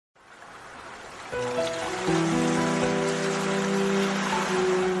بدر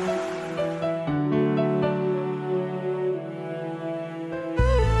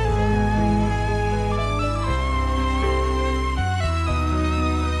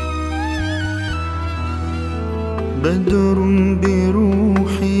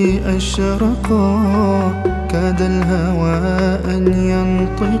بروحي أشرقا، كاد الهوى أن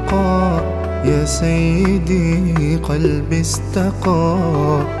ينطقا. يا سيدي قلبي استقى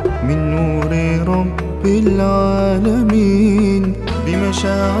من نور رب العالمين.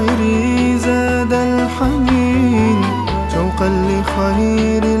 بمشاعري زاد الحنين شوقا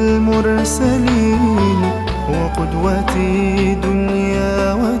لخير المرسلين. هو قدوتي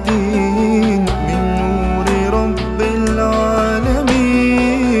دنيا ودين من نور رب العالمين.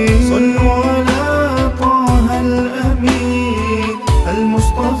 صلوا على طه الأمين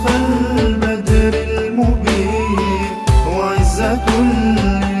المصطفى البدر المبين. هو عزة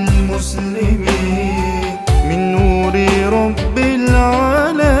للمسلمين من نور رب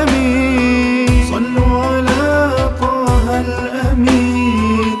العالمين. صلوا على طه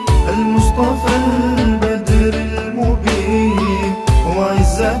الأمين المصطفى البدر المبين. هو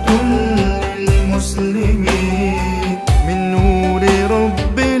عزة للمسلمين من نور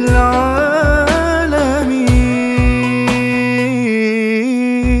رب العالمين.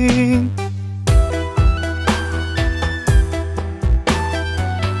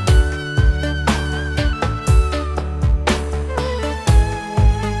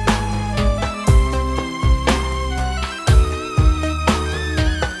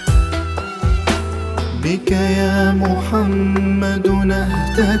 بك يا محمد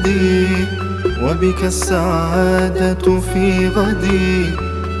نهتدي، وبك السعادة في غدي.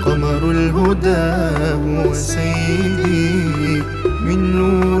 قمر الهدى هو سيدي من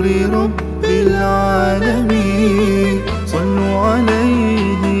نور رب العالمين. صلوا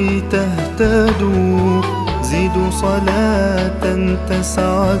عليه تهتدوا، زيدوا صلاة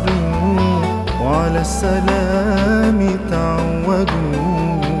تسعدوا، وعلى السلام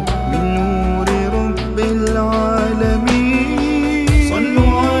تعودوا.